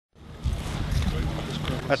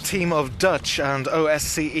A team of Dutch and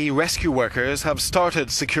OSCE rescue workers have started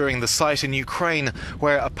securing the site in Ukraine,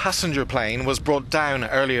 where a passenger plane was brought down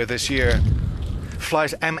earlier this year.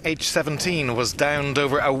 Flight MH17 was downed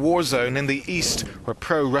over a war zone in the east, where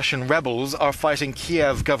pro-Russian rebels are fighting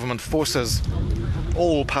Kyiv government forces.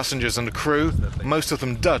 All passengers and crew, most of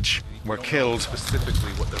them Dutch, were killed.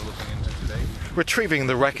 Retrieving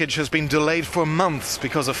the wreckage has been delayed for months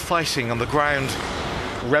because of fighting on the ground.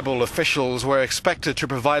 Rebel officials were expected to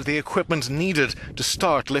provide the equipment needed to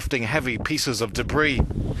start lifting heavy pieces of debris.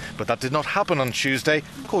 But that did not happen on Tuesday,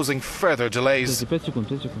 causing further delays.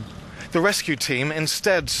 The rescue team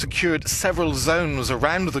instead secured several zones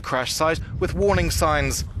around the crash site with warning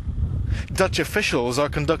signs. Dutch officials are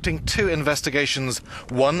conducting two investigations,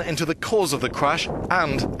 one into the cause of the crash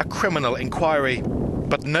and a criminal inquiry.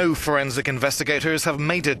 But no forensic investigators have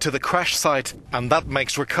made it to the crash site, and that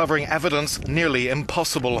makes recovering evidence nearly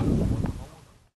impossible.